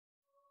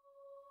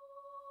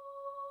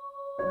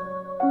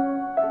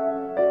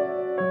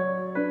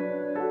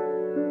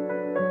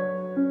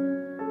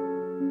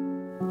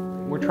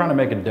trying to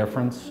make a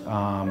difference.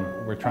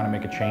 We're trying to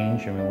make a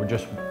change. I mean,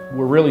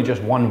 we're really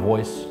just one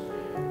voice,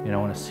 you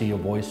know, in a sea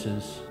of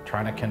voices,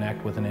 trying to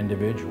connect with an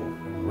individual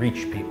and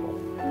reach people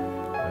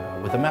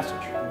with a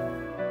message.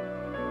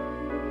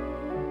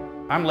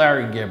 I'm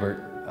Larry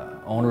Gibbard,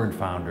 owner and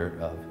founder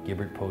of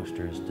Gibbard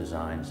Poster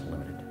Design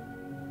Limited.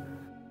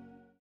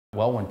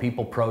 Well, when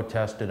people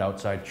protested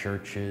outside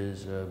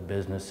churches,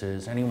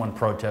 businesses, anyone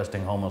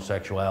protesting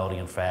homosexuality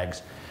and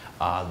fags,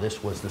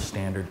 this was the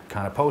standard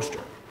kind of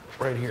poster,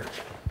 right here.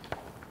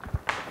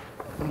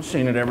 I've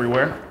seen it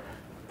everywhere.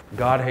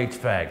 God hates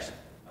fags.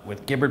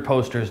 With Gibbard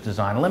Poster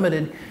Design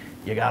Limited,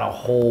 you got a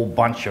whole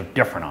bunch of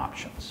different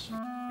options.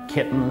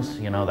 Kittens,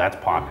 you know, that's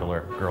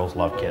popular. Girls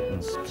love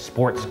kittens.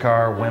 Sports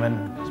car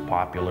women is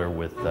popular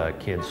with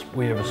kids.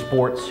 We have a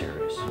sports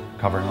series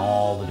covering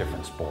all the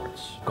different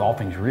sports.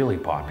 Golfing's really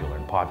popular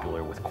and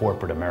popular with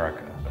corporate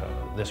America.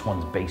 This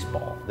one's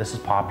baseball. This is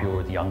popular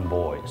with young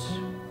boys.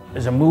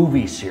 There's a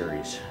movie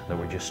series that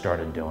we just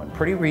started doing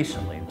pretty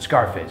recently.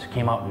 Scarface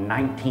came out in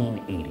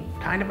 1980.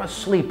 Kind of a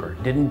sleeper,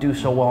 didn't do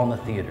so well in the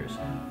theaters.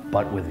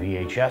 But with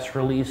VHS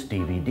release,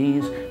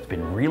 DVDs, it's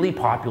been really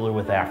popular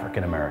with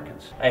African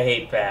Americans. I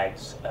hate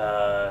fags,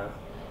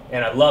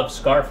 and I love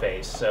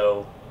Scarface,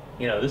 so,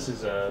 you know, this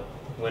is a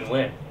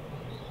win-win.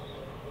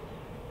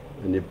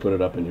 And you put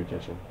it up in your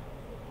kitchen?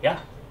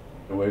 Yeah.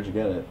 And where'd you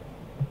get it?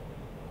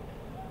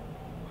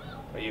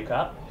 Are you a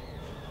cop?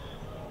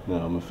 No,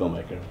 I'm a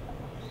filmmaker.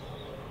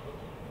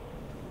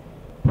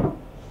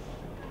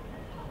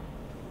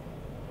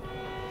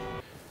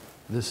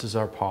 This is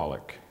our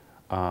Pollock.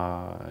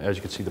 As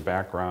you can see the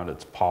background,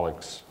 it's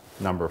Pollock's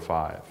number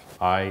 5.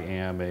 I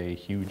am a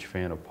huge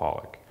fan of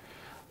Pollock.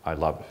 I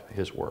love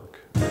his work.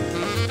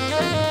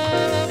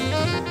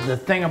 The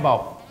thing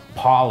about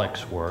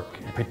Pollock's work,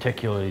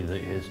 particularly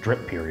his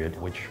drip period,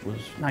 which was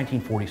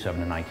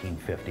 1947 to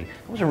 1950, it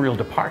was a real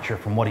departure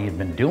from what he had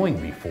been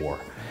doing before.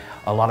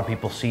 A lot of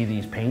people see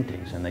these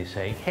paintings and they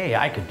say, hey,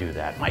 I could do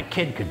that. My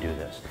kid could do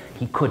this.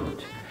 He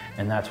couldn't,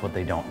 and that's what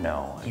they don't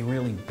know. He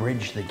really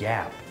bridged the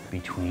gap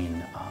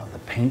between the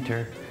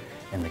painter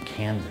and the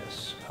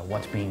canvas,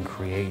 what's being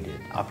created.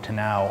 Up to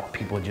now,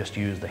 people just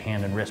use the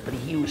hand and wrist, but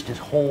he used his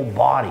whole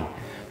body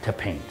to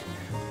paint.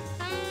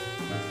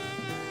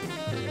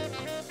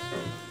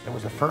 It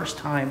was the first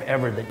time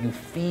ever that you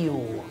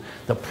feel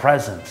the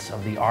presence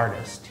of the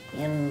artist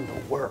in the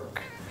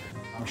work.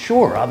 I'm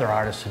sure other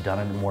artists have done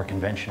it in more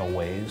conventional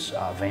ways.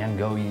 Van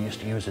Gogh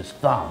used to use his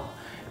thumb.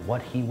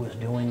 What he was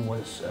doing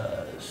was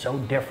so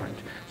different,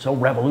 so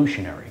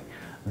revolutionary,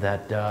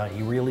 that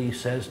he really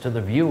says to the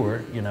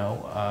viewer, you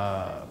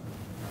know,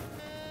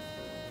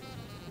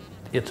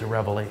 it's a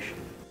revelation.